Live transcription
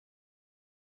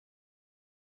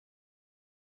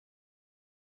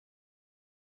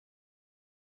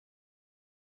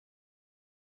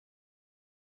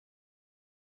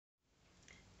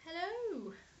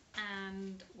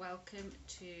and welcome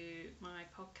to my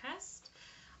podcast.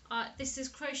 This is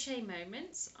Crochet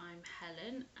Moments. I'm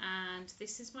Helen, and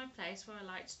this is my place where I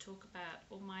like to talk about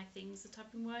all my things that I've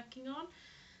been working on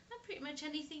and pretty much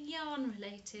anything yarn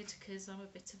related because I'm a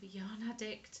bit of a yarn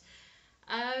addict.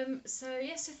 So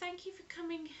thank you for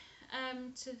coming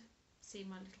to see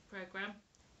my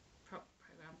little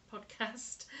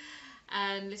podcast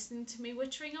and listening to me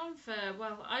wittering on for,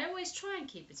 well, I always try and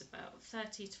keep it about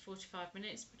 30 to 45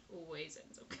 minutes, but it always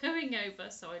ends up going over,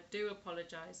 so I do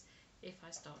apologise if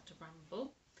I start to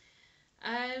ramble.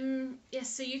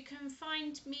 So you can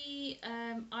find me,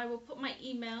 I will put my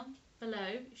email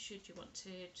below should you want to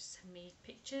just send me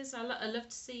pictures. I love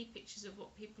to see pictures of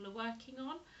what people are working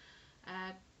on,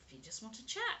 if you just want to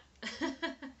chat.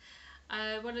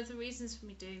 One of the reasons for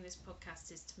me doing this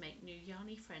podcast is to make new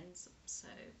yarny friends, so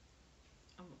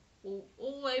I'm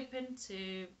all open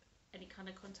to any kind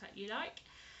of contact you like.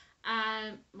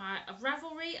 My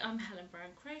Ravelry, I'm Helen Brown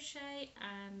Crochet,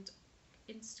 and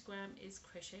Instagram is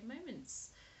Crochet Moments.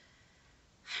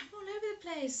 I'm all over the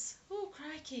place. Oh,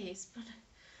 crikey, it's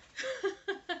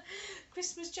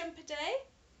Christmas jumper day.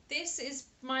 This is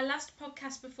my last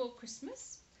podcast before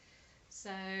Christmas,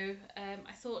 so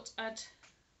I thought I'd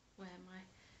wear my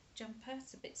jumper.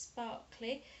 It's a bit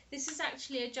sparkly. This is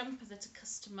actually a jumper that a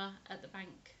customer at the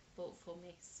bank bought for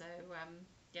me, so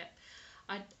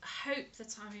I hope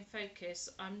that I'm in focus.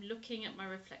 I'm looking at my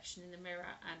reflection in the mirror,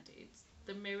 and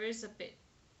the mirror's a bit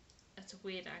at a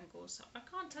weird angle, so I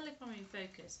can't tell if I'm in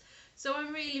focus, so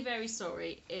I'm really very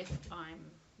sorry if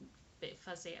I'm a bit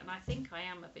fuzzy, and I think I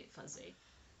am a bit fuzzy.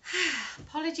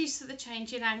 Apologies for the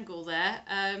change in angle there.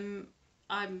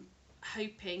 I'm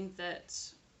hoping that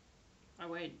I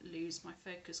won't lose my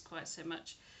focus quite so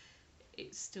much.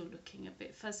 It's still looking a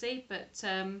bit fuzzy, but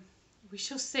we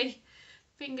shall see.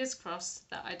 Fingers crossed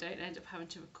that I don't end up having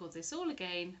to record this all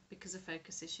again because of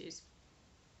focus issues.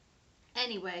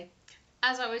 Anyway,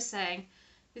 as I was saying,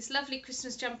 this lovely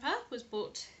Christmas jumper was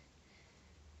bought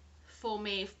for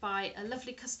me by a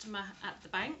lovely customer at the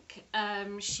bank.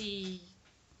 She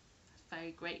is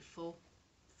very grateful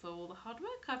for all the hard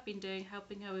work I've been doing,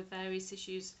 helping her with various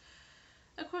issues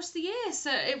across the year,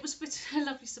 so it was a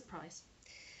lovely surprise.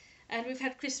 And we've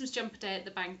had Christmas jumper day at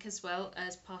the bank as well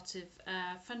as part of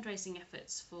fundraising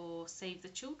efforts for Save the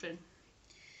Children,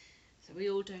 so we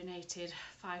all donated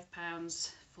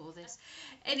 £5 for this.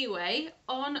 Anyway,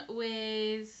 on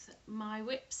with my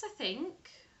whips. I think,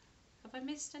 have I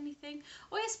missed anything?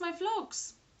 Oh yes, my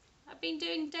vlogs. I've been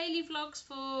doing daily vlogs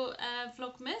for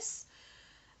Vlogmas.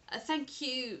 Thank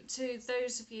you to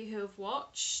those of you who have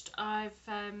watched. I've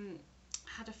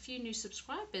had a few new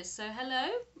subscribers, so hello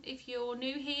if you're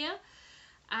new here,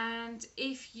 and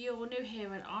if you're new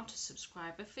here and aren't a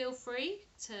subscriber, feel free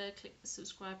to click the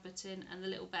subscribe button and the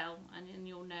little bell, and then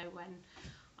you'll know when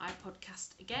I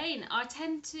podcast again. I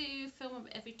tend to film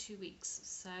every 2 weeks,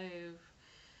 so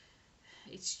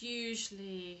it's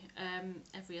usually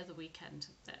every other weekend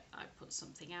that I put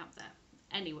something out there.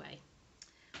 Anyway,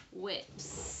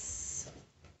 whips.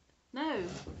 No,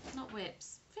 not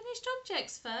whips. Finished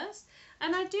objects first,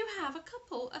 and I do have a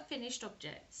couple of finished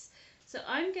objects. So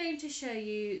I'm going to show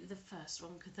you the first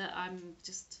one that I'm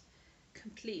just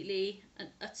completely and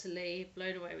utterly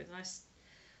blown away with.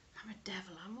 I'm a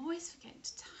devil. I'm always forgetting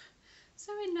to tie.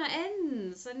 So in my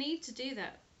ends, I need to do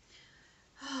that.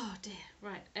 Oh dear.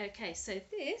 Right. Okay. So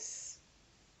this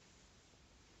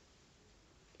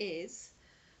is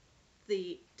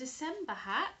the December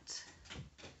hat.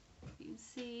 You can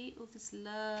see all this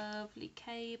lovely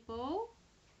cable.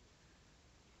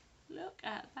 Look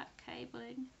at that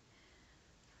cabling.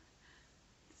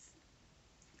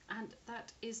 And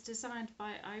that is designed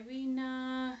by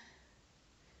Irina.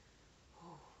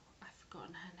 Oh, I've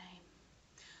forgotten her name.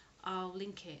 I'll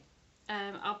link it.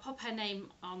 I'll pop her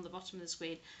name on the bottom of the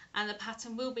screen, and the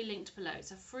pattern will be linked below.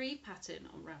 It's a free pattern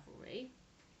on Ravelry.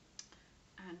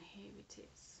 And here it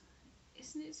is.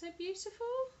 Isn't it so beautiful?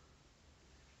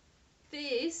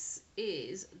 This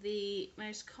is the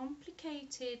most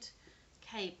complicated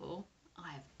cable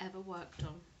I have ever worked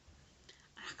on.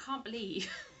 I can't believe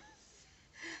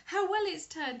how well it's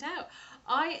turned out.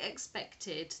 I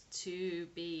expected to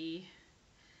be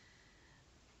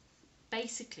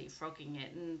basically frogging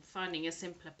it and finding a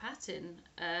simpler pattern.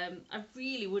 I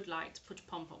really would like to put a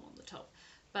pom-pom on the top,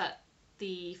 but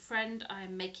the friend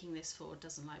I'm making this for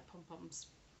doesn't like pom-poms.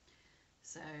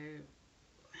 So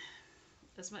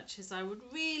as much as I would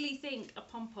really think a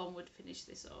pom-pom would finish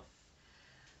this off,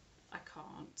 I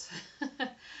can't.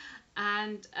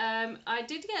 And I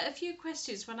did get a few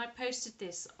questions when I posted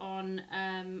this on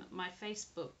my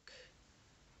Facebook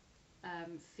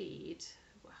feed.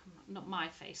 not my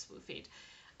Facebook feed,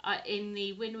 in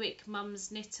the Winwick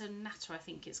Mums Knit and Natter, I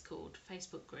think it's called,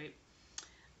 Facebook group.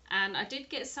 And I did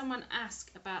get someone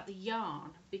ask about the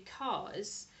yarn,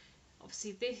 because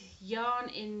obviously the yarn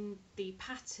in the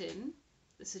pattern,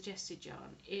 the suggested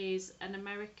yarn, is an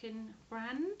American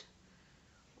brand,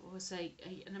 or say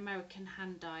an American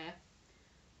hand dyer.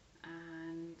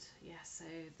 And yeah, so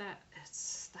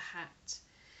that's the hat.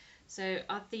 So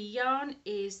the yarn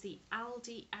is the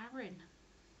Aldi Aran,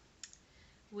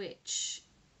 which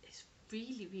is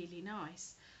really, really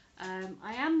nice.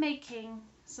 I am making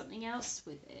something else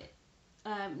with it,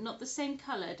 not the same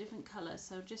colour, different colour.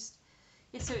 So just,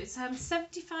 yeah, so it's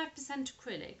 75%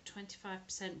 acrylic,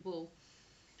 25% wool.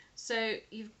 So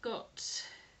you've got,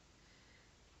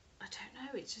 I don't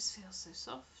know, it just feels so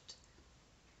soft.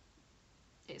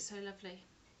 It's so lovely.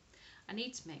 I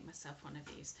need to make myself one of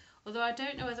these, although I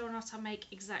don't know whether or not I'll make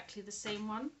exactly the same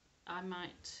one. I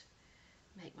might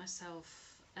make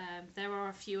myself, there are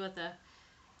a few other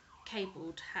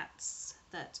cabled hats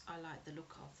that I like the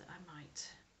look of that I might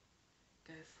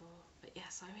go for. But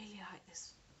yes, I really like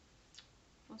this.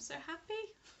 I'm so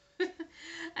happy.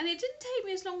 And it didn't take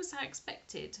me as long as I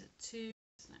expected to.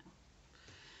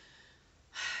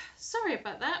 Sorry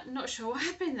about that, not sure what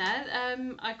happened there.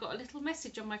 I got a little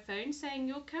message on my phone saying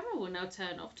your camera will now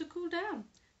turn off to cool down.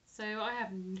 So I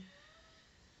have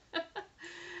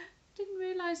didn't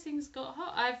realise things got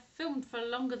hot. I've filmed for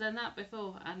longer than that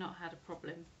before and not had a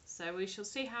problem. So we shall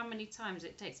see how many times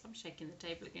it takes. I'm shaking the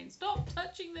table again. Stop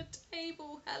touching the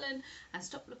table, Helen, and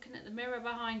stop looking at the mirror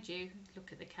behind you.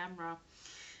 Look at the camera.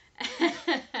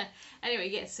 Anyway,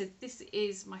 yes, so this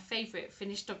is my favourite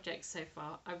finished object so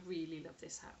far. I really love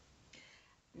this hat.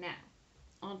 Now,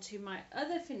 on to my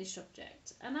other finished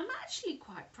object, and I'm actually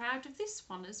quite proud of this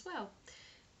one as well.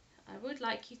 I would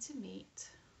like you to meet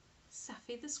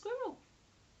Saifi the squirrel.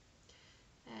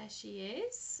 There she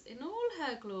is in all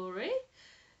her glory.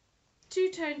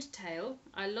 Two-toned tail.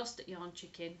 I lost at Yarn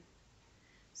Chicken.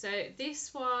 So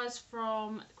this was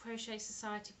from Crochet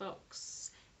Society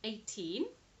box 18,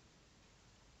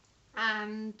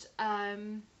 and I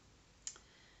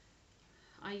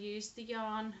used the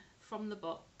yarn from the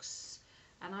box,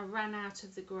 and I ran out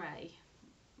of the grey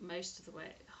most of the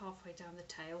way, halfway down the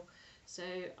tail. So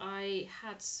I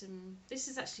had some, this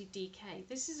is actually DK,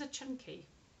 this is a chunky,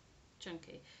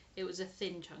 it was a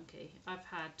thin chunky. I've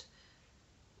had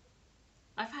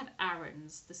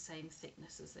Arans the same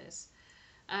thickness as this,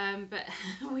 but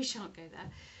we shan't go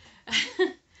there.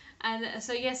 And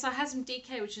so yes, I had some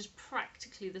DK, which is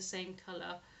practically the same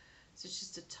colour, so it's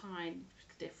just a tiny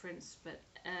difference, but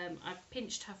I've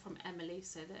pinched her from Emily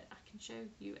so that I can show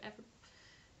you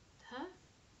her.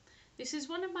 This is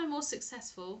one of my more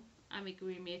successful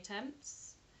amigurumi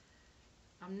attempts.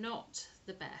 I'm not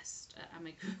the best at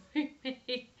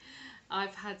amigurumi.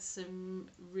 I've had some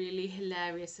really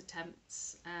hilarious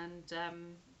attempts, and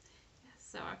yeah,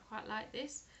 so I quite like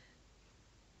this.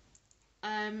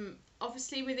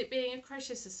 Obviously, with it being a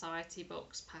Crochet Society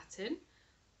box pattern,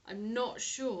 I'm not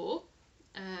sure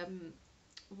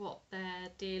what their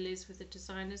deal is with the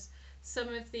designers. Some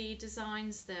of the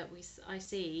designs that I've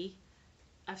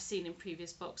seen in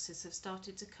previous boxes have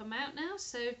started to come out now,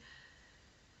 so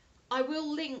I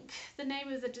will link the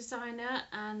name of the designer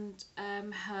and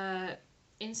her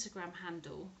Instagram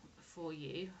handle for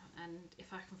you, and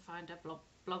if I can find a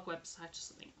blog website or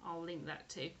something, I'll link that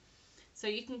too. So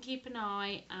you can keep an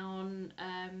eye on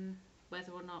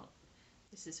whether or not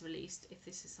this is released, if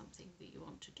this is something that you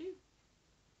want to do.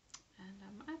 And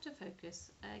I'm out of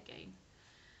focus again.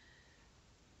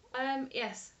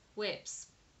 Yes, whips.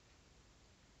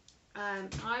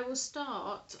 I will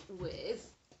start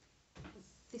with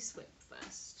this whip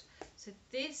first. So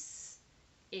this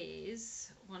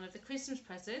is one of the Christmas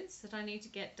presents that I need to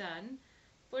get done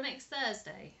for next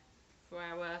Thursday for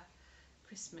our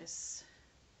Christmas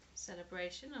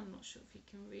celebration. I'm not sure if you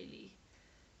can really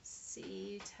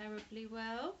see terribly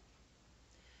well.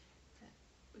 There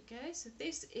we go. So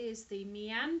this is the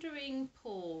Meandering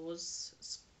Paws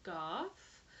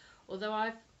scarf, although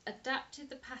I've adapted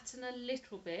the pattern a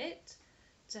little bit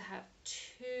to have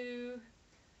two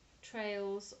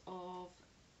trails of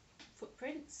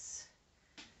footprints,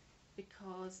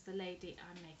 because the lady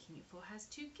I'm making it for has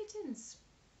two kittens.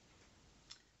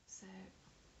 So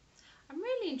I'm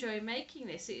really enjoying making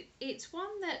this. It's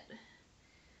one that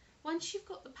once you've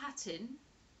got the pattern,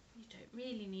 you don't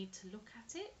really need to look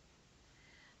at it,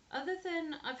 other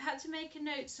than I've had to make a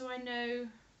note so I know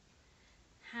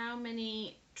how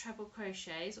many treble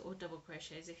crochets or double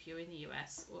crochets if you're in the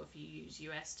US, or if you use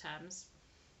US terms,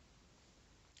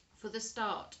 for the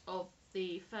start of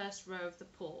the first row of the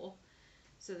paw.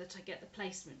 so that I get the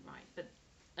placement right.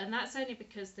 And that's only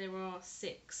because there are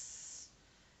 6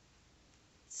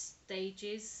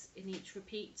 stages in each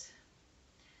repeat.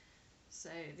 So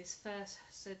this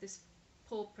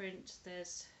paw print,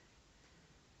 there's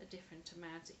a different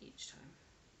amount each time.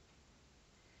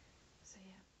 So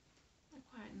yeah,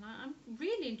 I'm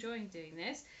really enjoying doing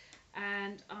this,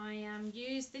 and I am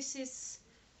this is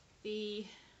the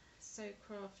So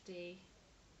Crafty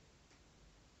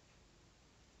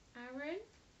Aran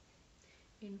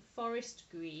in forest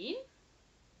green,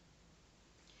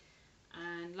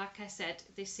 and like I said,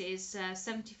 this is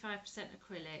 75%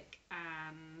 acrylic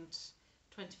and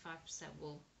 25%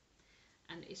 wool,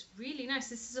 and it's really nice.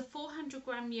 This is a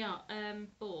 400-gram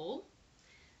ball,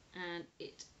 and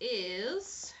it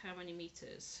is how many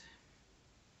meters?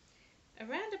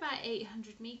 Around about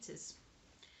 800 meters.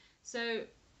 So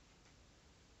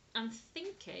I'm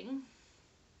thinking,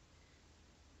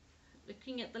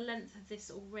 looking at the length of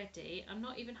this already, I'm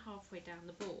not even halfway down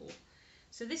the ball.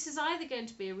 So this is either going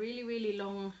to be a really, really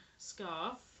long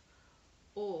scarf,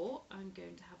 or I'm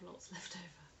going to have lots left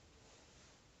over.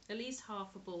 At least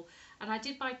half a ball. And I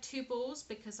did buy 2 balls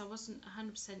because I wasn't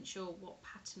 100% sure what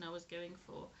pattern I was going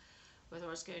for. Whether I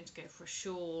was going to go for a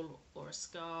shawl or a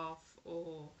scarf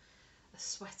or a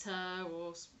sweater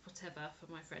or whatever for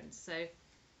my friends. So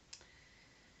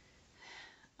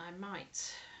I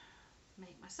might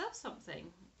make myself something,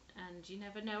 and you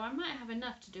never know, I might have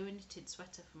enough to do a knitted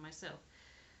sweater for myself.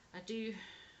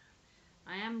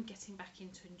 I am getting back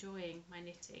into enjoying my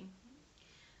knitting.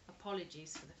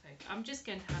 Apologies for the focus. I'm just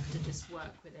going to have to just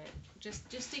work with it.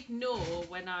 Just ignore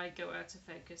when I go out of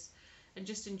focus, and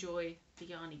just enjoy the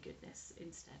yarny goodness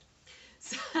instead.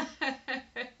 So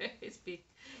it's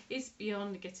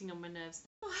beyond getting on my nerves.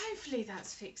 Well, hopefully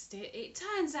that's fixed it. It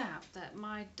turns out that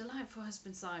my delightful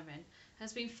husband Simon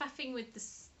has been faffing with the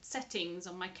settings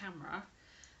on my camera,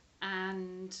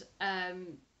 and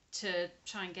to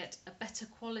try and get a better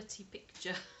quality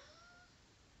picture.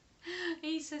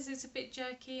 He says it's a bit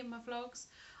jerky in my vlogs.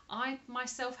 I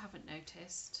myself haven't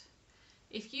noticed.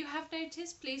 If you have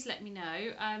noticed, please let me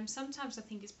know. Sometimes I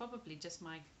think it's probably just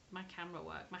my camera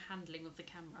work, my handling of the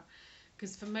camera,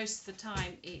 because for most of the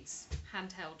time it's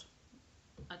handheld.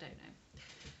 I don't know.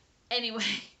 Anyway,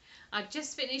 I've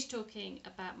just finished talking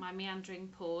about my meandering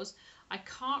paws. I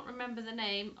can't remember the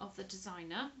name of the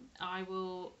designer. I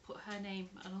will put her name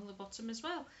along the bottom as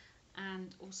well,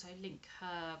 and also link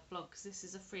her blog, because this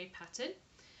is a free pattern.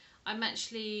 I'm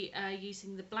actually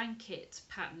using the blanket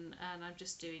pattern, and I'm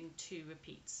just doing 2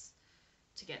 repeats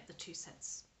to get the 2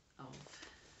 sets of.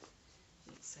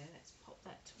 So let's pop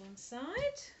that to one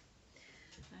side.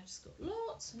 I've just got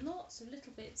lots and lots of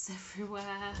little bits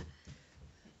everywhere.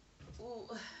 Ooh.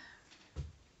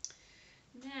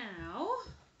 Now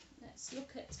let's look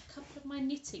at a couple of my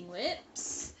knitting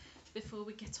whips before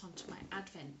we get on to my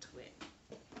advent whip.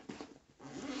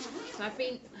 So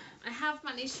I have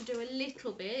managed to do a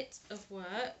little bit of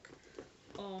work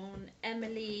on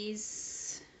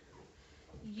Emily's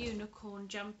unicorn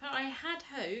jumper. I had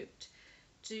hoped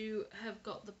to have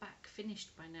got the back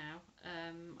finished by now.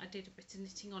 I did a bit of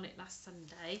knitting on it last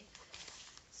Sunday.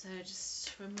 So just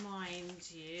to remind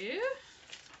you,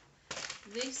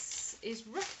 this is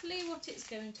roughly what it's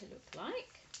going to look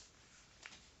like.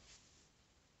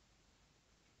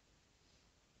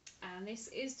 And this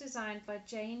is designed by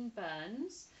Jane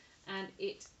Burns, and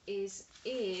it is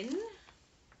in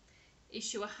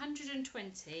issue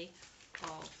 120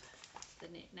 of the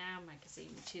Knit Now magazine,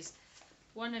 which is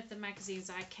one of the magazines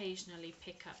I occasionally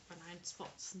pick up when I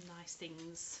spot some nice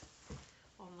things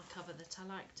on the cover that I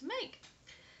like to make.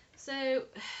 So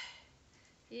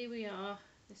here we are.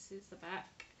 This is the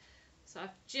back. So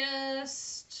I've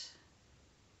just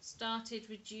started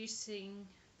reducing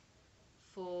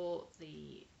for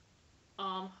the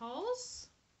armholes.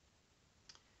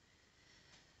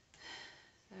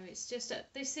 So it's just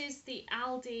this is the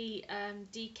Aldi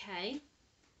DK,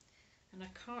 and I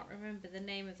can't remember the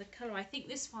name of the colour. I think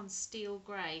this one's steel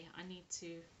grey. I need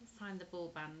to find the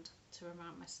ball band to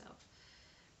remind myself.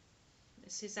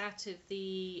 This is out of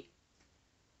the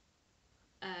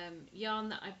yarn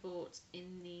that I bought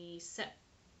in the September?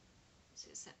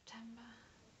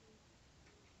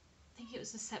 I think it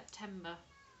was the September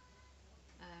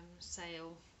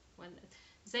sale. When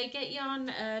they get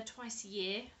yarn twice a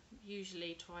year,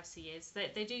 usually twice a year. So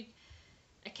they do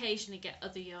occasionally get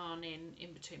other yarn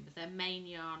in between, but their main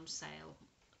yarn sale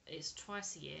is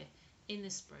twice a year, in the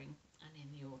spring and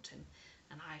in the autumn.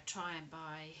 And I try and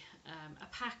buy a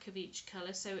pack of each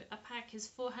colour. So a pack is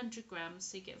 400 grams,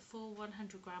 so you get 4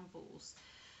 100-gram balls,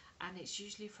 and it's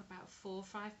usually for about £4 or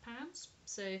 £5.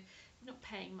 So you're not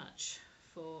paying much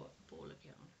for a ball of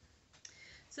yarn.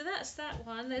 So that's that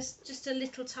one. There's just a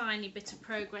little tiny bit of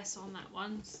progress on that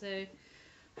one. So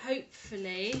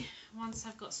hopefully once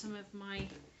I've got some of my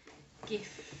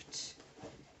gift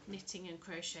knitting and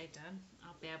crochet done,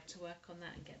 I'll be able to work on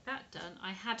that and get that done.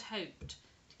 I had hoped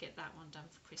to get that one done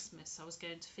for Christmas. I was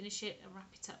going to finish it and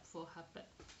wrap it up for her, but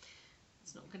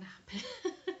it's not going to happen.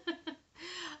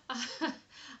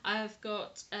 I've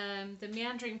got the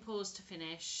Meandering paws to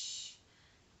finish,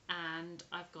 and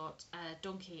I've got a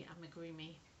donkey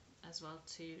amigurumi as well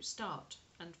to start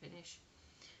and finish,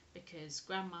 because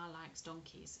Grandma likes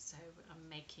donkeys, so I'm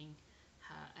making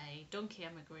her a donkey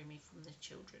amigurumi from the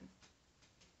children.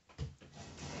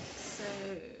 So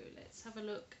let's have a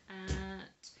look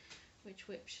at which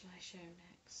whip shall I show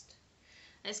next.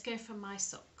 Let's go for my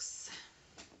socks.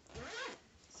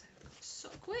 So I've got a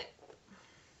sock whip.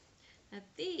 Now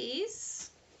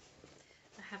these,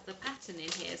 I have the pattern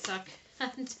in here so I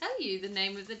can tell you the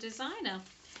name of the designer.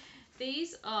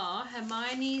 These are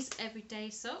Hermione's Everyday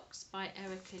Socks by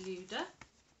Lueder.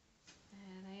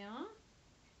 There they are.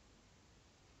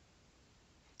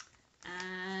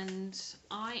 And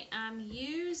I am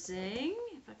using,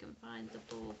 if I can find the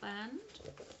ball band,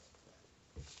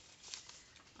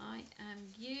 I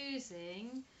am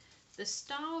using the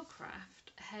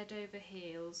Starcraft Head Over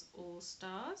Heels All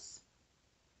Stars.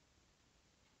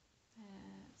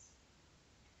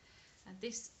 And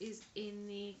this is in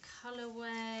the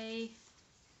colourway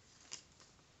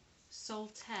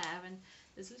Solitaire, and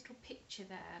there's a little picture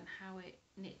there and how it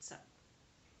knits up.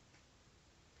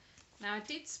 Now I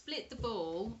did split the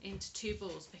ball into 2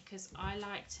 balls because I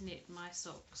like to knit my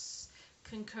socks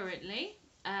concurrently.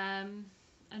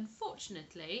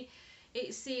 Unfortunately,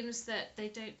 it seems that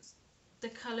the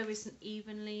colour isn't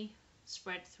evenly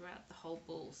spread throughout the whole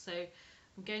ball, so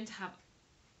I'm going to have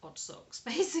odd socks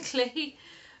basically.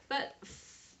 But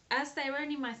as they're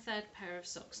only my 3rd pair of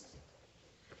socks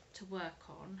to work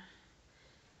on,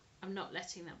 I'm not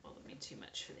letting that bother me too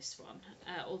much for this one.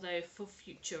 Although for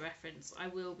future reference, I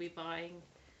will be buying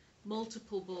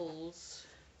multiple balls,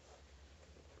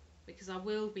 because I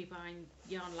will be buying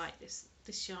yarn like this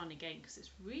yarn again, because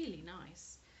it's really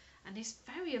nice and it's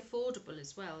very affordable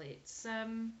as well. It's how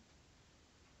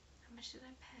much did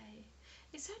I pay?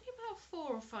 It's only about £4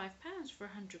 or £5 for a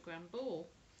 100-gram ball,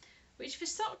 which for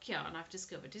sock yarn I've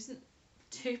discovered isn't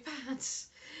too bad.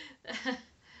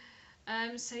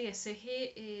 So yeah, so here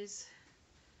is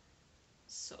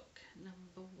sock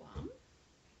number 1.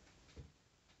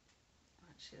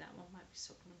 Actually, that one might be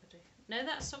sock number 2. No,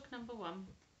 that's sock number 1.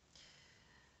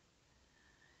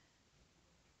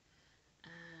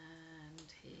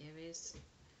 And here is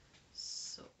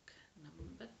sock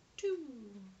number 2.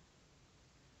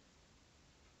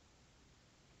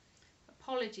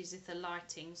 Apologies if the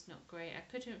lighting's not great. I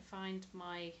couldn't find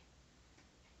my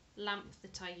lamp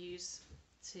that I use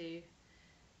to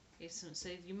use some, so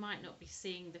you might not be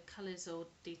seeing the colours or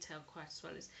detail quite as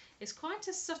well. It's quite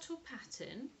a subtle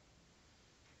pattern,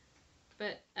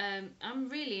 but I'm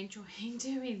really enjoying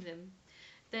doing them.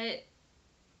 They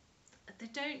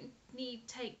don't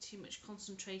take too much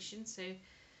concentration, so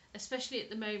especially at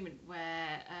the moment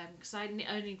where because I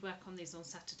only work on these on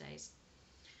Saturdays,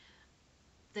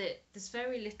 that there's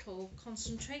very little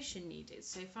concentration needed.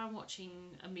 So if I'm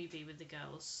watching a movie with the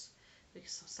girls,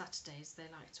 because on Saturdays they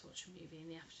like to watch a movie in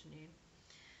the afternoon,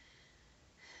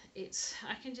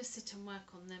 I can just sit and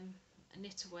work on them and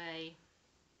knit away.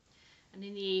 And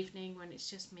in the evening, when it's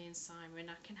just me and Simon,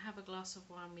 I can have a glass of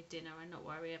wine with dinner and not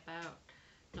worry about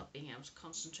not being able to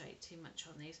concentrate too much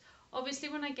on these. Obviously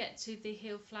when I get to the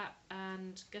heel flap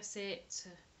and gusset,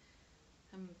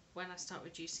 and when I start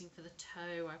reducing for the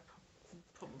toe, I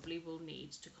probably will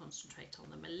need to concentrate on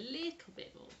them a little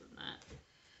bit more than that.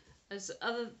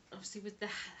 Obviously with the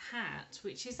hat,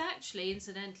 which is actually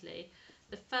incidentally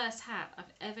the first hat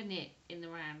I've ever knit in the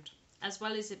round, as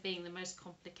well as it being the most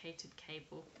complicated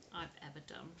cable I've ever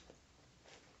done.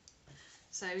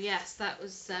 So yes, that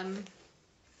was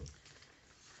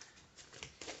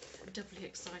doubly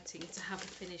exciting to have a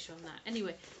finish on that.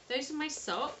 Anyway, those are my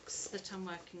socks that I'm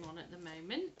working on at the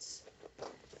moment,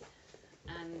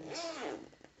 and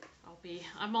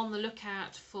I'm on the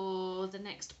lookout for the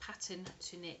next pattern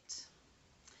to knit.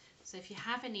 So if you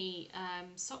have any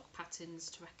sock patterns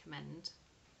to recommend,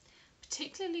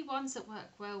 particularly ones that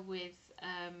work well with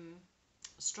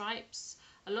stripes.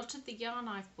 A lot of the yarn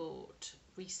I've bought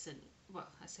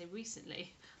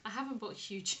recently, I haven't bought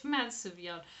huge amounts of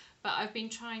yarn, but I've been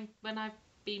trying, when I've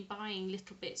been buying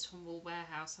little bits from Wool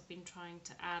Warehouse, I've been trying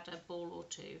to add a ball or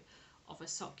 2 of a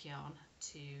sock yarn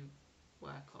to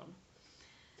work on.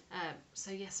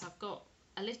 So yes, I've got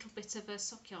a little bit of a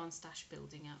sock yarn stash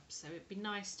building up, so it'd be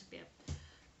nice to be able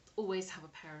always have a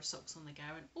pair of socks on the go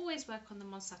and always work on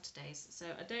them on Saturdays. So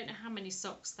I don't know how many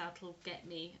socks that'll get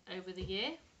me over the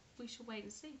year. We shall wait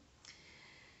and see.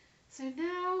 So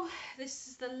now this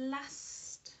is the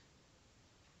last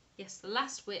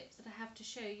whip that I have to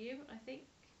show you, I think.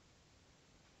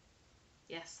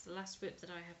 Yes, the last whip that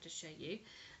I have to show you.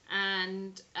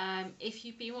 And if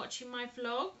you've been watching my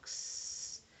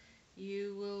vlogs,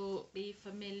 you will be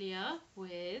familiar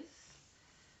with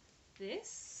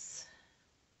this.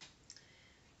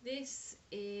 This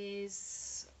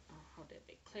is, I'll hold it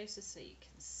a bit closer so you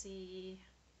can see,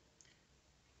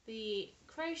 the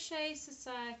Crochet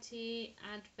Society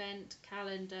Advent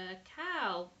Calendar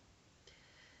Cal.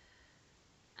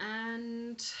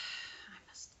 And I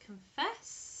must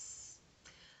confess,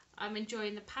 I'm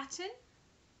enjoying the pattern,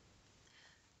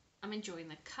 I'm enjoying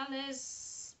the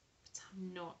colours, but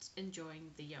I'm not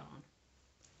enjoying the yarn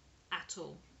at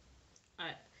all.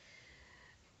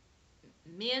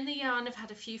 Me and the yarn have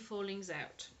had a few fallings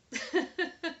out.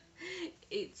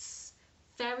 It's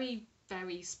very,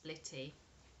 very splitty.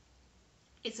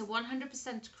 It's a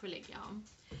 100% acrylic yarn,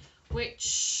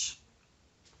 which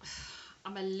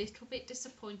I'm a little bit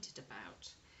disappointed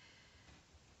about,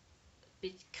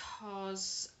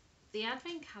 because the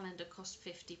advent calendar cost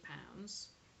 £50,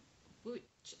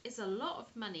 which is a lot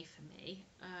of money for me.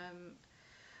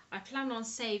 I plan on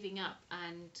saving up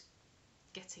and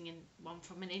getting in one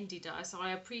from an indie dye, so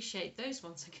I appreciate those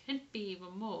ones are going to be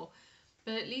even more,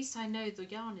 but at least I know the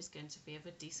yarn is going to be of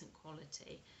a decent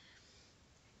quality.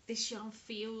 This yarn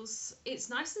feels, it's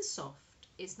nice and soft,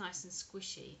 it's nice and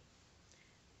squishy,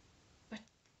 but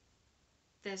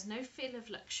there's no feel of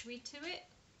luxury to it,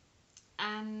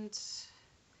 and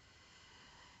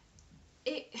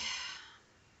it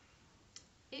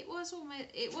was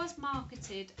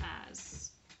marketed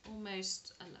as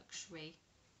almost a luxury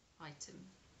item.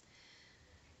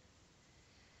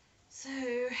 So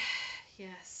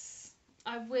yes,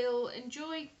 I will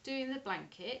enjoy doing the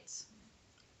blanket.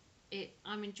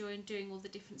 I'm enjoying doing all the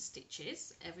different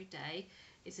stitches every day.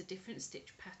 It's a different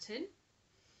stitch pattern,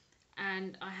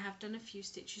 and I have done a few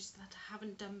stitches that I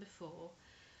haven't done before.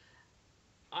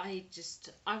 I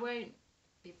won't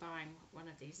be buying one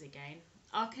of these again.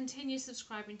 I'll continue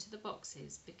subscribing to the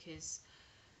boxes, because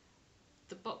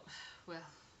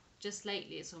just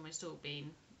lately it's almost all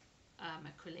been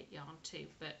acrylic yarn too,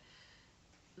 but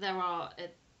there are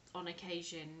on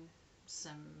occasion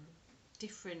some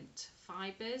different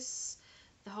fibres.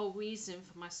 The whole reason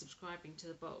for my subscribing to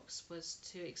the box was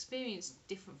to experience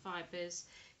different fibres,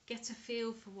 get a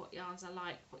feel for what yarns I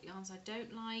like, what yarns I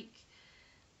don't like,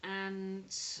 and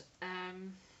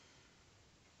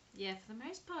yeah, for the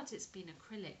most part it's been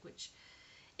acrylic, which,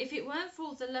 if it weren't for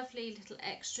all the lovely little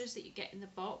extras that you get in the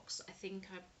box, I think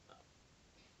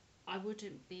I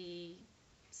wouldn't be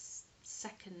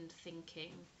second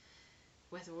thinking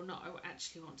whether or not I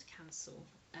actually want to cancel,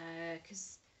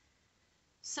 because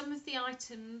some of the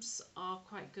items are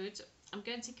quite good. I'm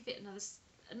going to give it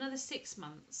another 6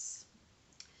 months,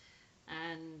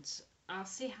 and I'll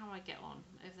see how I get on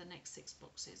over the next 6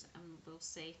 boxes, and we'll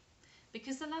see.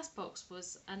 Because the last box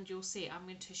was, and you'll see, I'm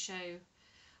going to show,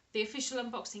 the official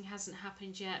unboxing hasn't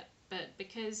happened yet, but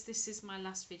because this is my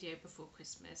last video before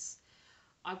Christmas,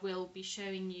 I will be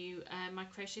showing you my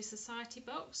Crochet Society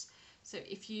box. So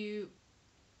if you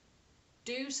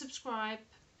do subscribe,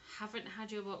 haven't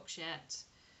had your box yet,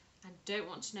 and don't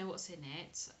want to know what's in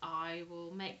it, I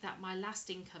will make that my last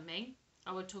incoming.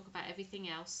 I will talk about everything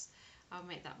else. I'll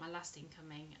make that my last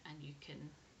incoming, and you can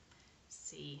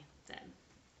see them.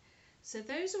 So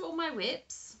those are all my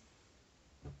whips,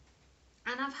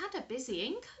 and I've had a busy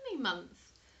incoming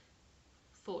month,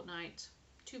 fortnight,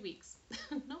 2 weeks,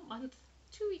 not month,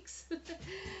 2 weeks.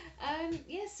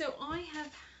 Yeah, so I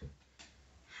have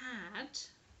had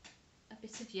a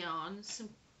bit of yarn, some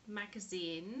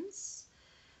magazines.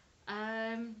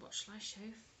 What shall I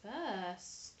show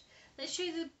first? Let's show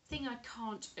you the thing I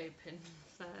can't open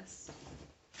first.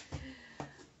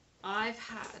 I've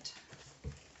had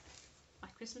my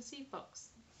Christmas Eve box.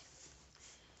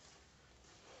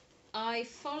 I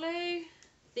follow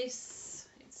this,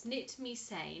 it's Knit Me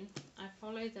Sane. I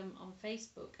follow them on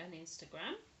Facebook and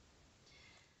Instagram,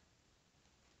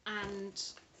 and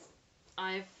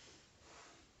I've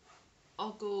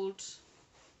ogled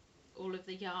all of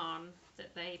the yarn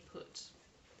that they put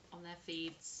on their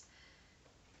feeds,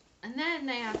 and then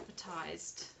they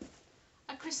advertised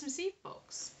a Christmas Eve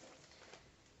box.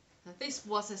 Now this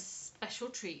was a special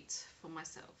treat for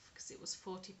myself because it was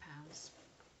 £40.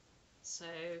 So,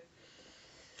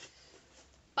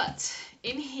 but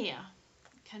in here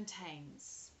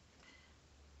contains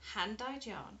hand-dyed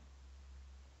yarn.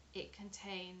 It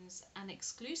contains an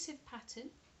exclusive pattern.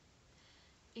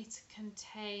 It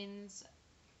contains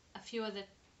a few other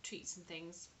treats and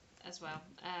things as well.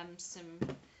 I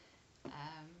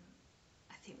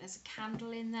think there's a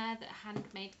candle in there, that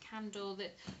handmade candle.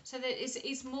 So there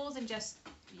is more than just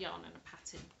yarn and a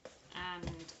pattern.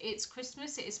 And it's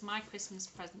Christmas. It is my Christmas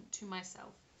present to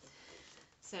myself.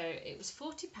 So it was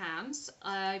 £40.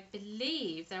 I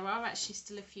believe there are actually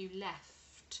still a few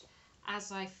left.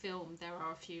 As I film, there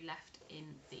are a few left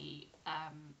in the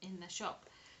shop.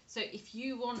 So if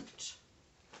you want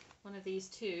one of these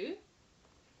too,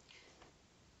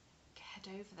 head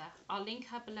over there. I'll link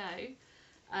her below.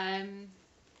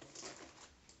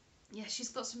 Yeah, she's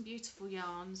got some beautiful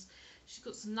yarns. She's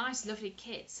got some nice, lovely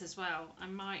kits as well.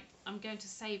 I'm going to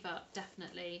save up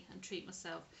definitely and treat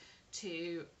myself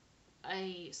to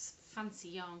a fancy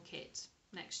yarn kit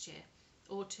next year,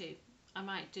 or two. I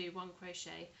might do one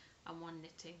crochet and one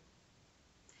knitting,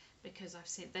 because I've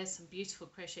seen there's some beautiful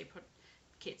crochet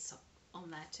kits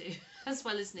on there too, as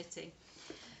well as knitting.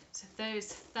 So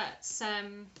that's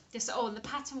this. Oh, and the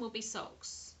pattern will be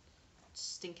socks,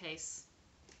 just in case.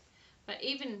 But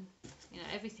even,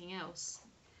 everything else,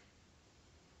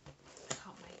 I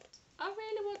can't wait. I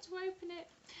really want to open it.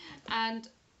 And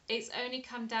it's only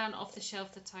come down off the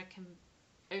shelf that I can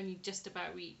only just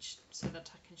about reach, so that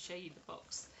I can show you the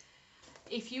box.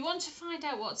 If you want to find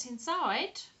out what's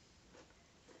inside,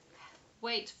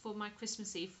 wait for my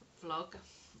Christmas Eve vlog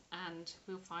and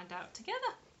we'll find out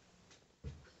together.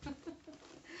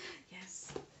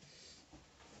 Yes.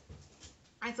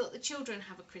 I thought the children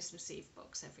have a Christmas Eve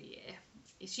box every year.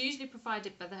 It's usually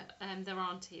provided by their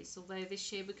aunties, although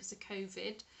this year, because of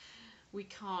COVID, we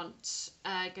can't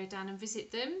go down and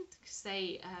visit them, because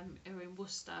they are in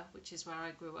Worcester, which is where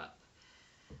I grew up.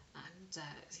 And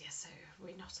so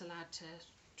we're not allowed to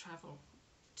travel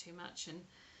too much, and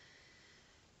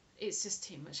it's just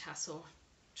too much hassle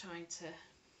trying to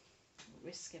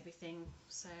risk everything.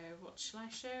 So what shall I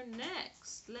show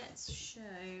next? Let's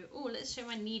show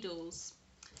my needles.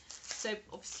 So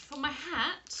obviously for my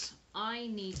hat, I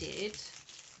needed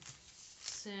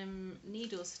some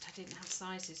needles that I didn't have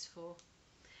sizes for.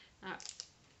 Now,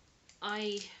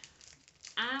 I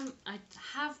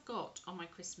have got on my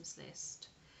Christmas list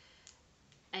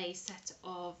a set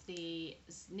of the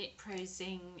Knit Pro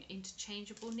Zing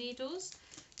interchangeable needles,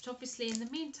 but obviously in the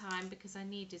meantime, because I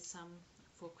needed some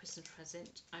for Christmas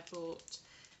present, I bought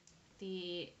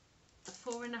the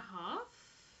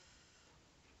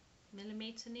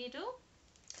 4.5mm needle,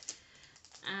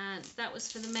 and that was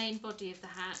for the main body of the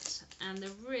hat, and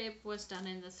the rib was done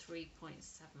in the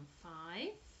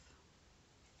 3.75.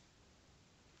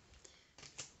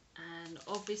 And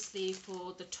obviously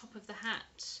for the top of the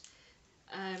hat,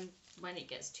 when it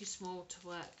gets too small to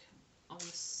work on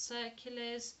the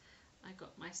circulars, I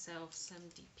got myself some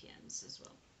DPMs as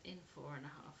well in 4.5.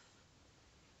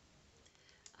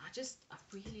 I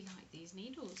really like these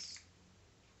needles.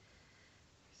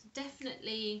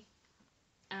 Definitely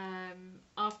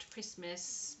after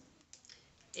Christmas,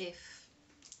 if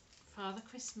Father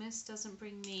Christmas doesn't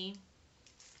bring me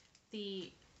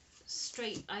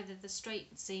either the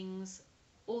straight zings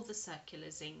or the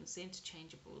circular zings, the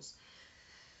interchangeables,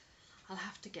 I'll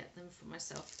have to get them for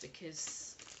myself,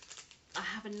 because I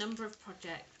have a number of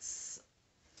projects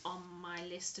on my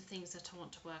list of things that I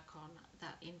want to work on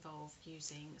that involve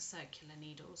using circular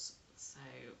needles, so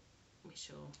we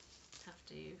shall have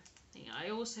to think.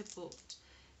 I also bought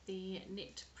the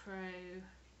Knit Pro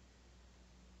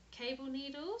cable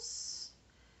needles.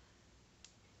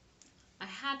 I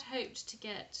had hoped to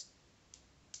get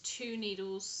 2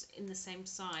 needles in the same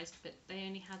size, but they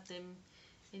only had them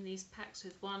in these packs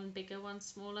with one bigger, one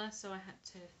smaller, so I had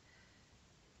to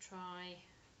try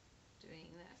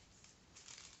doing that.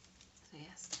 So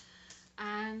yes,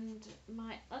 and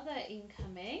my other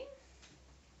incoming,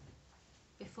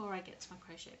 before I get to my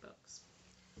crochet box,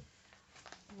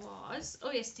 was,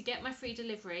 oh yes, to get my free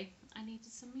delivery I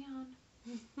needed some yarn.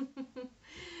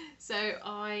 So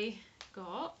I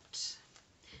got,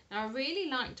 now I really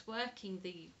liked working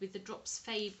with the Drops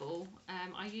Fable.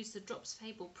 I used the Drops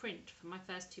Fable print for my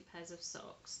first 2 pairs of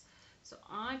socks, so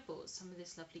I bought some of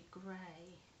this lovely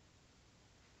grey,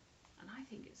 and I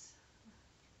think it's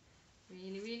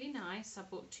really nice. I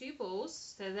bought 2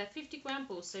 balls, so they're 50-gram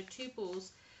balls, so 2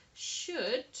 balls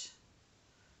should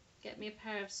get me a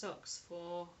pair of socks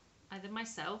for either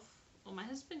myself or my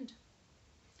husband.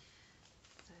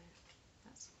 So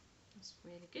that's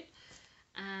really good.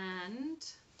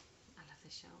 And I love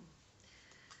this yarn.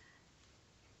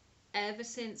 Ever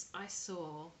since I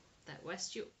saw that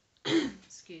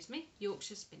excuse me,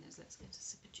 Yorkshire Spinners, let's get a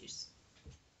sip of juice.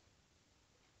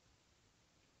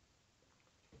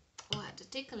 Oh, I had a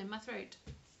tickle in my throat.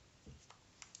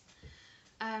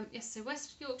 Yes, so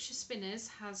West Yorkshire Spinners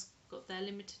has got their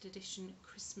limited edition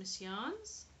Christmas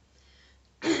yarns.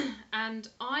 And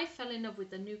I fell in love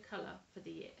with the new colour for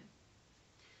the year.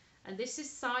 And this is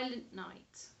Silent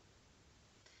Night.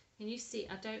 And you see,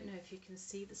 I don't know if you can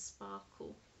see the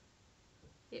sparkle.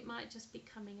 It might just be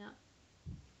coming up.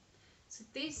 So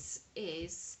this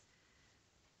is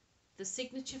the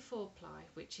signature 4-ply,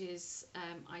 which is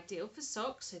ideal for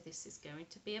socks. So this is going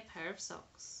to be a pair of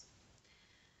socks.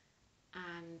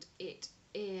 And it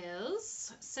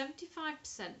is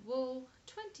 75% wool,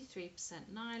 23%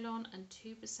 nylon and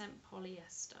 2%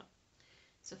 polyester.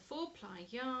 It's a 4-ply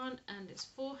yarn and it's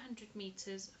 400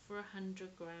 meters for a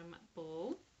 100-gram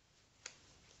ball.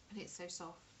 And it's so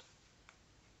soft.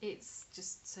 It's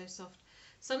just so soft.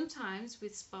 Sometimes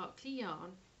with sparkly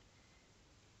yarn,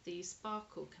 the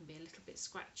sparkle can be a little bit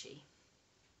scratchy.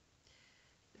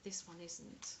 But this one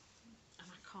isn't. And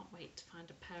I can't wait to find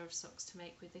a pair of socks to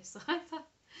make with this either.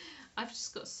 I've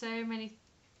just got so many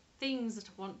things that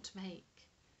I want to make.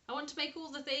 I want to make all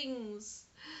the things.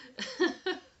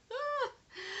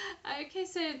 Okay,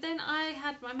 so then I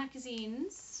had my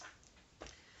magazines.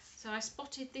 So I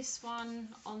spotted this one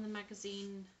on the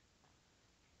magazine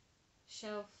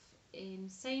shelf in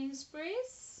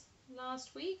Sainsbury's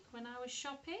last week when I was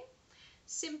shopping.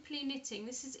 Simply Knitting.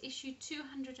 This is issue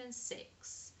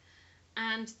 206.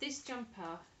 And this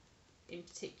jumper in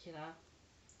particular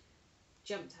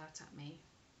jumped out at me.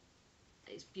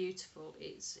 It's beautiful.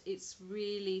 It's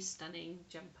really stunning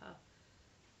jumper.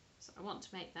 So I want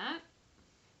to make that.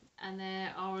 And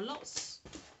there are lots.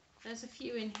 There's a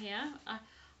few in here.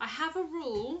 I have a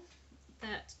rule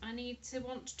that I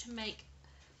want to make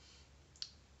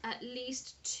at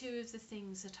least 2 of the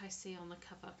things that I see on the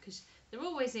cover, because they're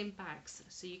always in bags,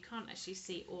 so you can't actually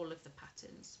see all of the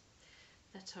patterns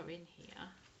that are in here.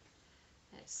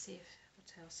 Let's see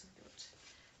what else I've got.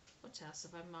 What else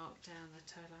have I marked down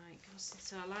that I like?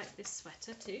 So I like this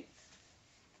sweater too.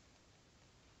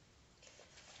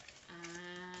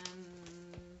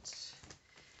 And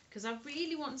because I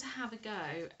really want to have a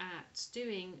go at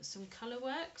doing some colour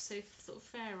work, so sort of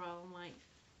fair roll might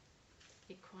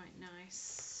be quite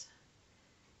nice.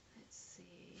 Let's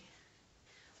see.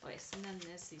 Oh yes, and then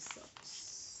there's these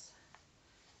socks,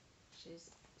 which is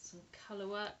some colour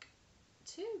work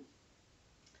too.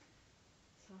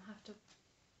 So I'll have to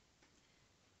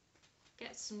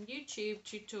get some YouTube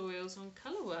tutorials on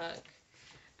colour work.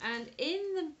 And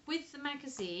with the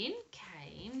magazine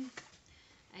came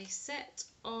a set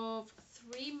of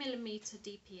 3mm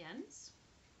DPNs,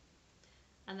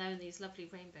 and they're in these lovely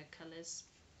rainbow colours,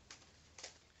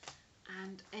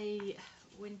 and a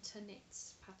winter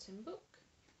knits pattern book.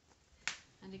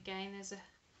 And again, there's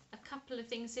a couple of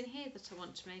things in here that I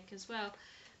want to make as well.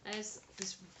 There's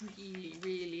this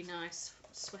really nice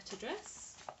sweater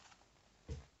dress,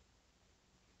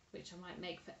 which I might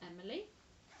make for Emily.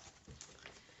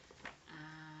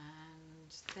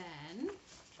 And then,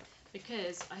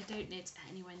 because I don't knit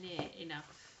anywhere near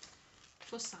enough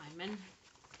for Simon,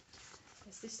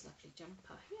 there's this lovely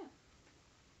jumper here.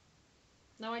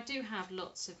 Now I do have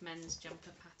lots of men's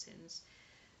jumper patterns,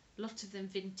 a lot of them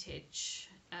vintage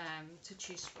to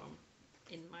choose from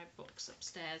in my box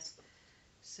upstairs.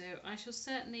 So I shall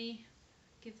certainly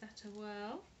give that a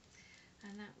whirl.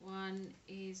 And that one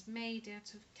is made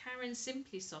out of Karen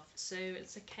Simply Soft, so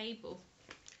it's a cable.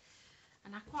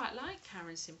 And I quite like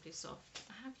Karen Simply Soft.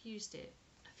 I have used it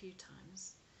a few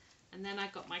times. And then I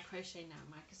got my Crochet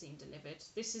Now magazine delivered.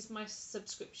 This is my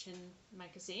subscription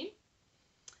magazine.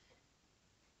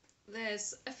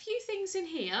 There's a few things in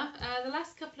here. The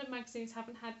last couple of magazines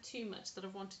haven't had too much that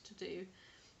I've wanted to do.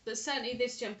 But certainly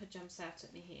this jumper jumps out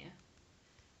at me here.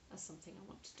 That's something I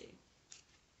want to do.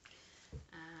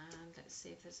 And let's see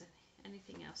if there's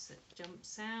anything else that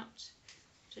jumps out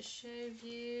to show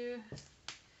you.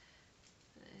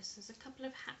 There's a couple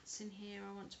of hats in here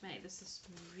I want to make. There's this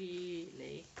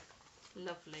really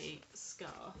lovely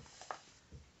scarf.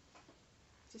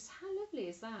 Just how lovely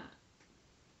is that?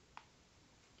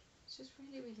 It's just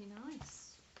really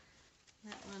nice.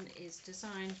 That one is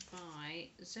designed by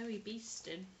Zoe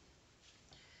Beeston.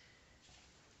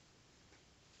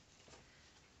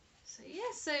 So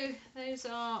yeah, so those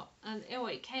are, and oh,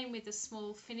 it came with a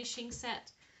small finishing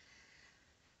set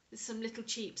with some little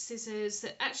cheap scissors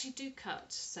that actually do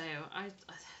cut, so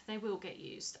they will get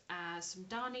used as some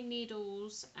darning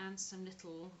needles and some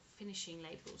little finishing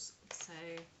labels. So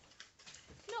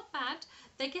not bad.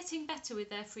 They're getting better with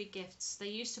their free gifts. They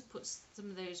used to put some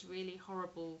of those really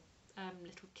horrible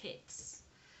little kits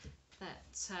that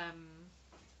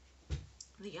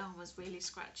the yarn was really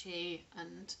scratchy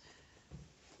and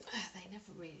they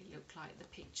never really look like the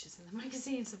pictures in the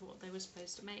magazines of what they were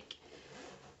supposed to make.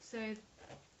 So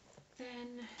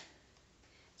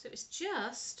it's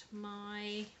just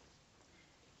my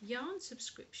yarn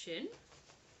subscription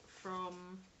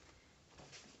from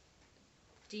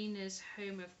Dina's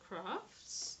Home of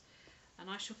Crafts, and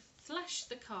I shall flash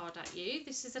the card at you.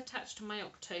 This is attached to my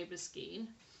October skein.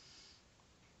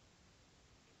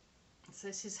 So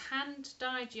this is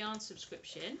hand-dyed yarn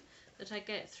subscription that I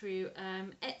get through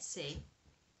Etsy.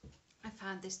 I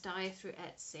found this dye through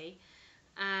Etsy,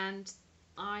 and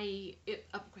it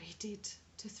upgraded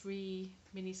to 3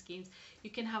 mini skeins.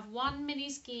 You can have 1 mini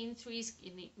skein, 3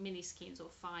 mini skeins, or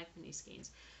 5 mini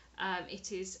skeins.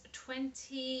 It is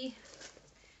 20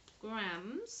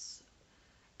 grams,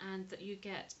 and that you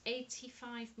get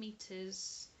 85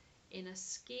 meters in a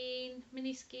skein,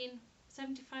 mini skein,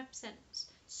 75%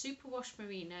 superwash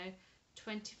merino,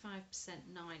 25%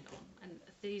 nylon, and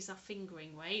these are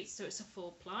fingering weights, so it's a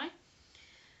 4-ply.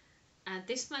 And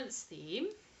this month's theme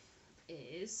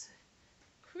is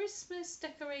Christmas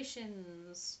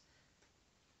decorations.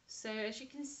 So as you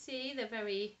can see, they're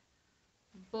very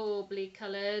baubley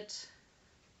coloured.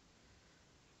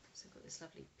 So I've got this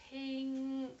lovely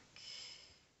pink,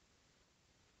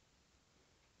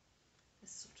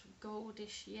 this sort of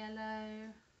goldish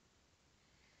yellow,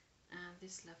 and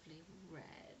this lovely red.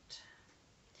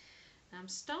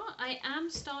 I am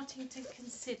starting to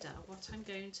consider what I'm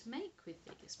going to make with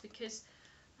these, because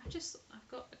I've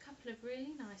got a couple of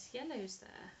really nice yellows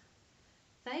there.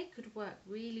 They could work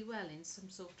really well in some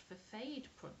sort of a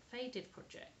faded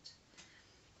project,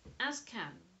 as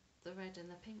can the red and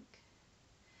the pink.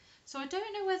 So I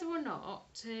don't know whether or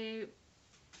not to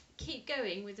keep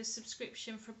going with a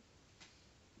subscription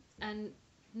and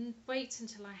wait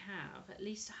until I have at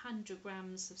least 100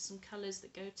 grams of some colours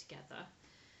that go together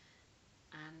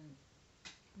and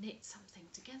knit something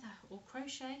together, or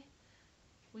crochet.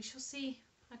 We shall see.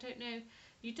 I don't know.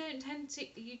 You don't tend to,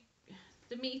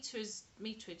 the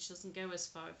meterage doesn't go as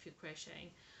far if you're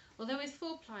crocheting, although with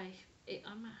 4-ply it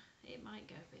might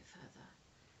go a bit further.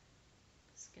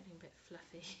 It's getting a bit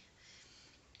fluffy.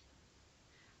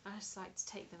 I just like to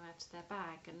take them out of their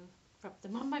bag and rub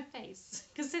them on my face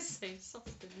because they're so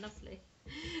soft and lovely.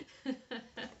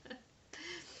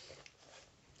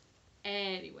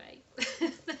 Anyway,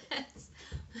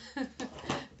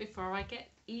 before I get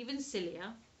even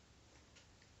sillier,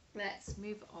 let's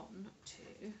move on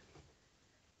to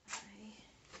a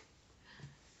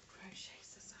Crochet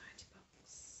Society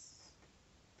box.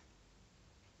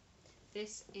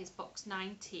 This is box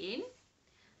 19,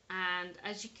 and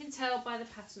as you can tell by the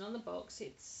pattern on the box,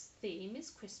 its theme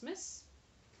is Christmas,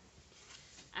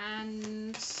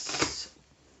 and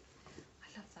I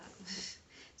love that.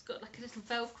 It's got like a little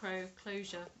Velcro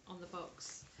closure on the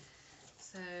box.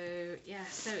 So yeah,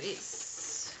 so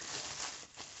it's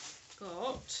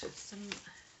got some,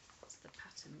 that's the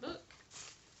pattern book.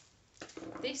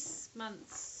 This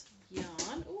month's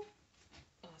yarn,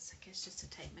 it's okay, it's just a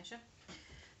tape measure.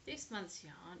 This month's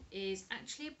yarn is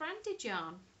actually a branded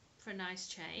yarn for a nice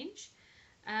change.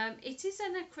 It is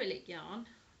an acrylic yarn,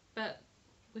 but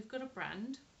we've got a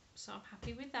brand, so I'm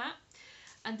happy with that.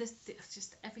 And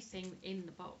just everything in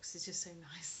the box is just so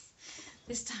nice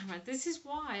this time around. This is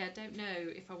why I don't know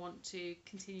if I want to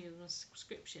continue on a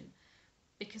subscription,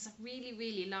 because I really,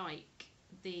 really like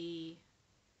the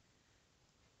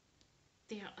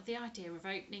idea of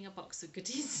opening a box of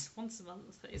goodies once a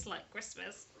month. It's like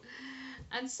Christmas,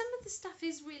 and some of the stuff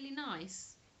is really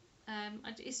nice.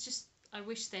 It's just, I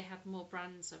wish they had more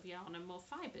brands of yarn and more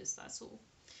fibres, that's all.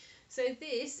 So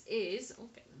this is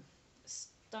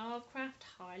Starcraft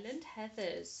Highland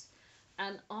Heathers,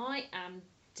 and I am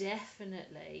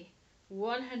definitely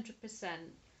 100%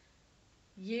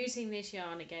 using this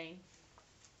yarn again.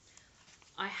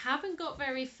 I haven't got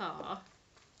very far.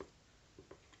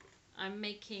 I'm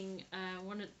making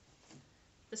one of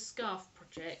the scarf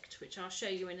project, which I'll show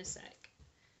you in a sec.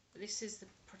 But this is the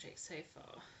project so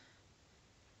far.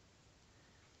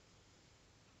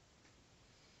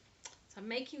 So I'm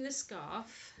making the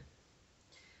scarf,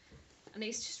 and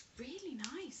it's just really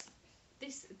nice.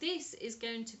 This is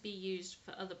going to be used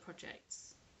for other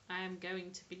projects. I am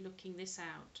going to be looking this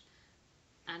out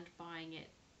and buying it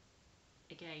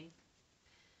again.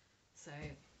 So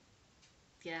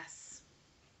yes,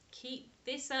 keep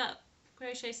this up,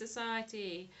 Crochet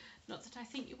Society. Not that I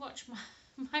think you watch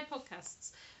my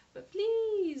podcasts, but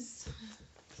please,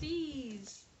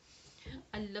 please.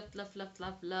 I love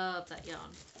that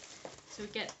yarn. So we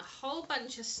get a whole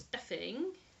bunch of stuffing,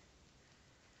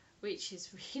 which is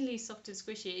really soft and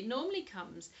squishy. It normally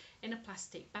comes in a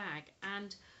plastic bag,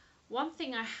 and One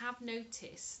thing I have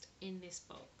noticed in this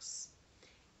box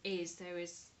is there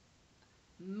is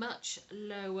much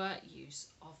lower use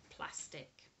of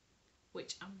plastic,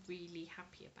 which I'm really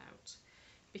happy about,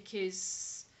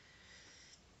 because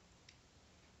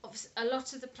a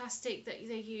lot of the plastic that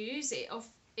they use, it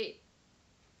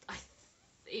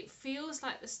feels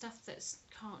like the stuff that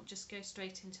can't just go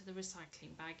straight into the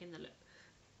recycling bag in the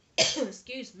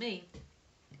excuse me,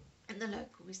 in the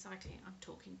local recycling. I'm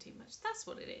talking too much. That's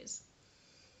what it is.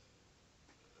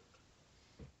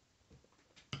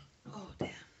 Oh dear.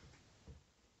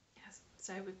 Yes.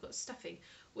 So we've got stuffing,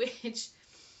 which,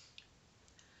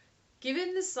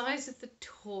 given the size of the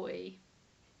toy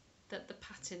that the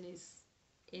pattern is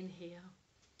in here,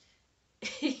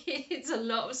 it's a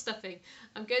lot of stuffing.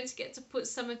 I'm going to get to put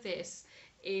some of this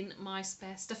in my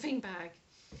spare stuffing bag,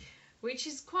 which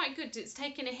is quite good. It's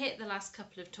taken a hit the last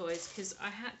couple of toys because I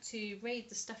had to raid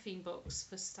the stuffing box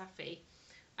for Saifi.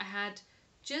 I had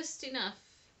just enough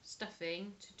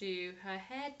stuffing to do her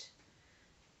head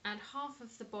and half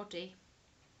of the body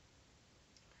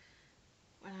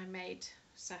when I made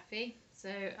Saifi, so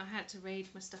I had to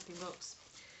raid my stuffing box.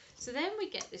 So then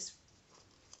we get this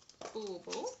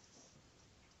bauble,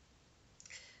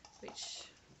 which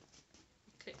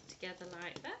clip together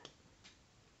like that.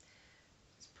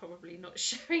 It's probably not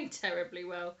showing terribly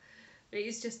well, but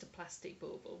it's just a plastic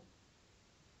bauble.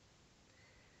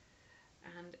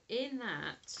 And in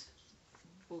that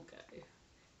will go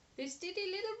this diddy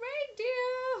little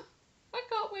reindeer. I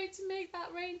can't wait to make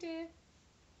that reindeer.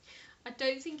 I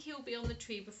don't think he'll be on the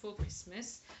tree before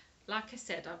Christmas. Like I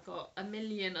said, I've got a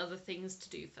million other things to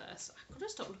do first. I've got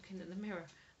to stop looking in the mirror.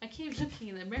 I keep looking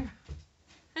in the mirror.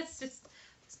 That's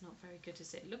not very good,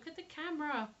 is it? Look at the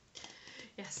camera.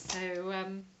 Yes, so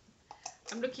I'm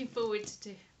looking forward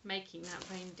to making that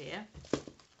reindeer.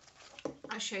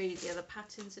 I'll show you the other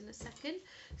patterns in a second.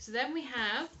 So then we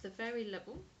have the very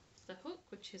level, the hook,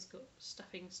 which has got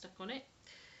stuffing stuck on it.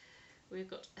 We've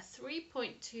got a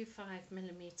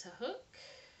 3.25mm hook.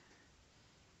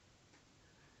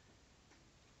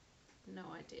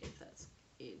 No idea if that's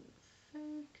in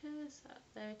focus.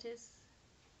 There it is.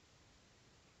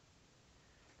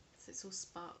 So it's all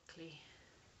sparkly.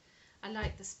 I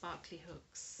like the sparkly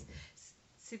hooks.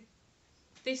 So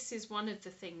this is one of the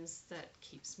things that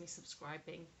keeps me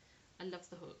subscribing. I love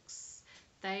the hooks.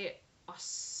 They are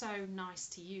so nice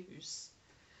to use.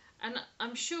 And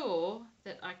I'm sure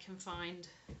that I can find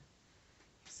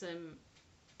some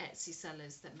Etsy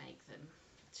sellers that make them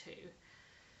too.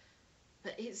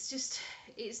 But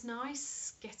it's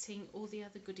nice getting all the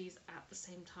other goodies at the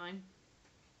same time.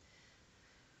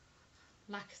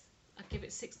 Like, I'll give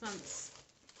it 6 months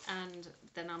and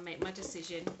then I'll make my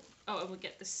decision. Oh, and we'll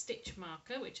get the stitch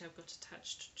marker, which I've got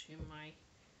attached to my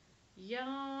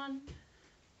yarn.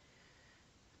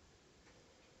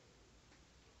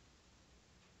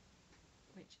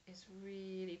 Which is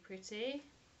really pretty.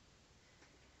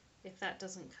 If that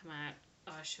doesn't come out,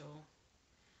 I shall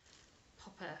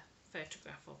pop a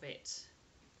photograph of it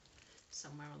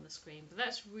somewhere on the screen. But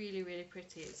that's really, really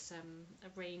pretty. It's a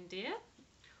reindeer,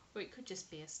 or it could just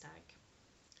be a stag.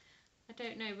 I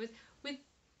don't know. With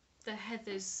the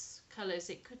heather's colours,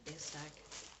 it could be a stag.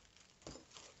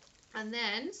 And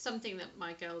then something that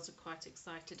my girls are quite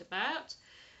excited about.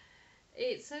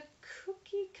 It's a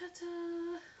cookie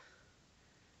cutter.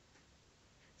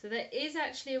 So there is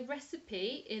actually a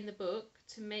recipe in the book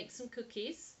to make some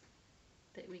cookies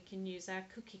that we can use our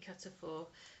cookie cutter for.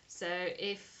 So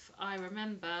if I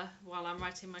remember while I'm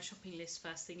writing my shopping list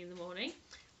first thing in the morning,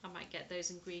 I might get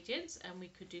those ingredients and we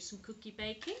could do some cookie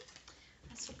baking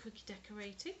and some cookie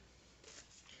decorating.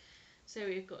 So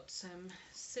we've got some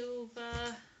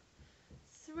silver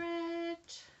thread,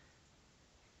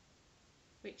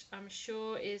 which I'm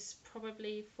sure is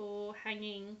probably for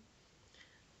hanging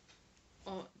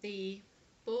on the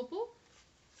bauble.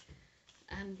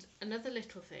 And another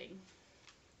little thing,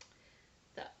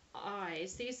 the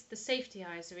eyes, the safety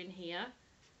eyes are in here,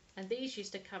 and these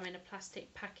used to come in a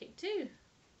plastic packet too,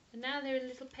 and now they're in a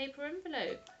little paper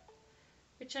envelope,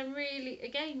 which I'm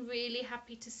really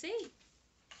happy to see.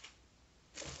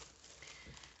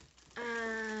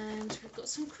 And we've got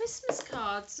some Christmas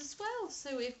cards as well.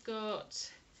 So we've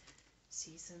got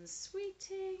Season's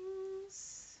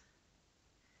Sweetings,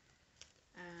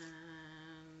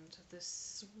 and the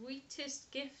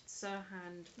sweetest gifts are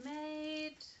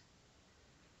handmade,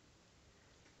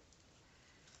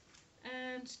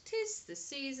 and 'tis the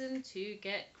season to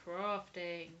get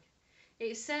crafting.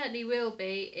 It certainly will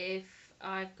be if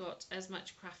I've got as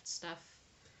much craft stuff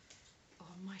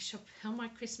on my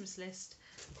Christmas list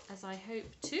as I hope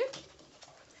to.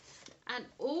 And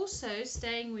also,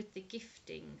 staying with the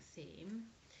gifting theme,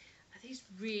 are these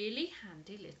really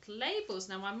handy little labels.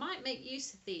 Now, I might make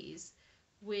use of these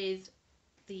with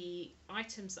the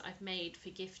items that I've made for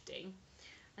gifting,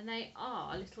 and they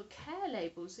are little care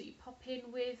labels that you pop in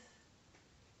with.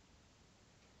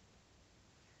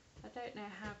 I don't know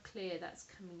how clear that's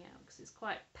coming out because it's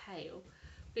quite pale,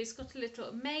 but it's got a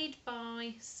little made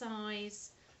by,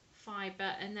 size,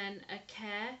 fibre, and then a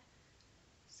care,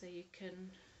 so you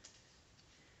can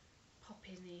pop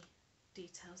in the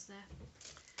details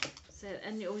there. So,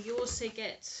 and you also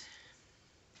get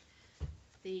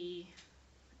the,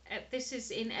 this is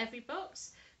in every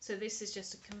box, so this is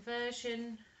just a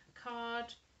conversion card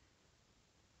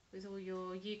with all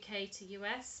your UK to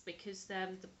US, because the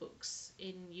book's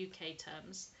in UK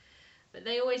terms, but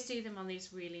they always do them on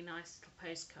these really nice little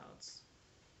postcards.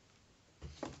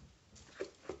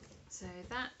 So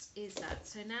that is that.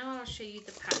 So now I'll show you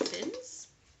the patterns.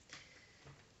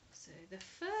 So the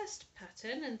first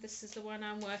pattern, and this is the one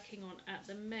I'm working on at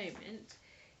the moment,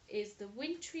 is the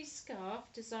wintry scarf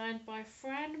designed by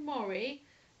Fran Morrie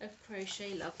of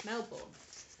Crochet Love Melbourne.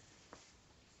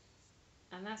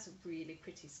 And that's a really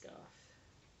pretty scarf.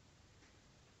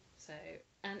 So,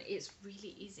 and it's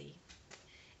really easy.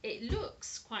 It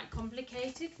looks quite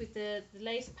complicated with the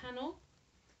lace panel,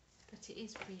 but it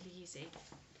is really easy.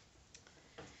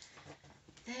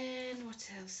 Then what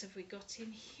else have we got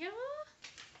in here?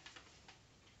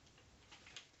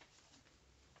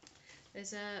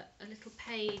 There's a little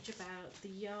page about the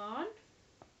yarn,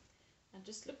 and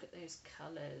just look at those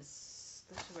colours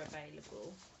that are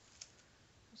available.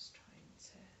 Just trying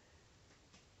to,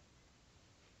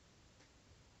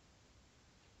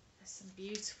 there's some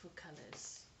beautiful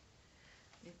colours.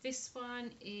 This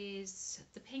one is,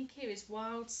 the pink here is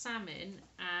wild salmon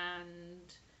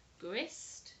and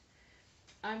grist.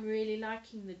 I'm really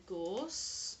liking the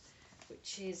gorse,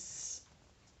 which is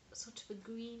sort of a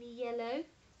greeny yellow,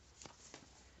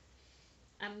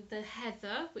 and the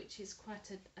heather, which is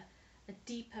quite a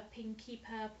deeper pinky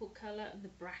purple colour, and the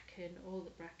bracken, all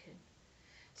the bracken.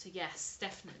 So yes,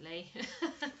 definitely.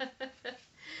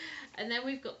 And then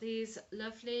we've got these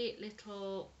lovely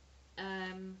little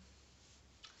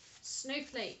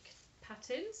snowflake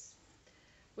patterns,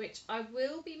 which I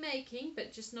will be making,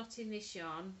 but just not in this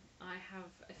yarn. I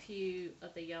have a few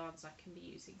other yarns I can be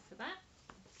using for that.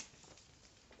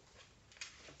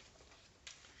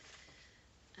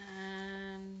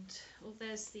 And oh,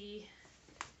 there's the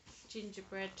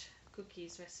gingerbread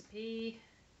cookies recipe.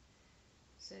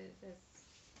 So there's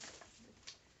the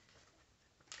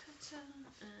cutter,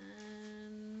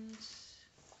 and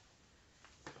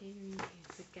here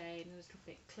is again a little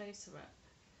bit closer up.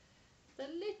 The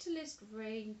littlest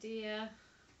reindeer.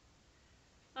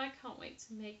 I can't wait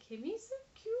to make him. He's so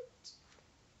cute.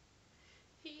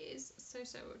 He is so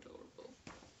adorable.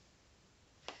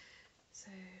 So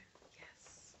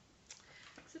yes.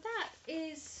 So that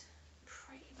is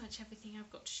pretty much everything I've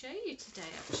got to show you today,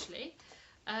 actually.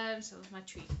 So that was my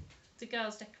tree. The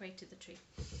girls decorated the tree.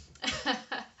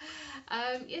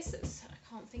 Yes,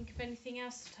 I can't think of anything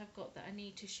else that I've got that I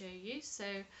need to show you. So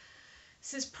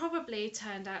this has probably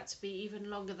turned out to be even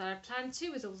longer than I planned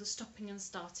to, with all the stopping and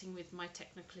starting with my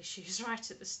technical issues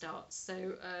right at the start.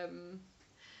 So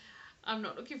I'm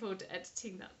not looking forward to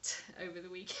editing that over the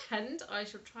weekend. I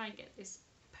shall try and get this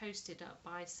posted up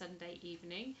by Sunday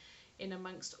evening in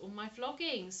amongst all my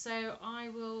vlogging. So I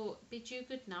will bid you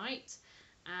good night,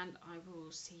 and I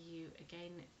will see you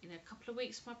again in a couple of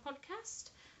weeks for my podcast,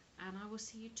 and I will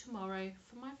see you tomorrow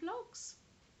for my vlogs.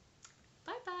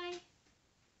 Bye bye.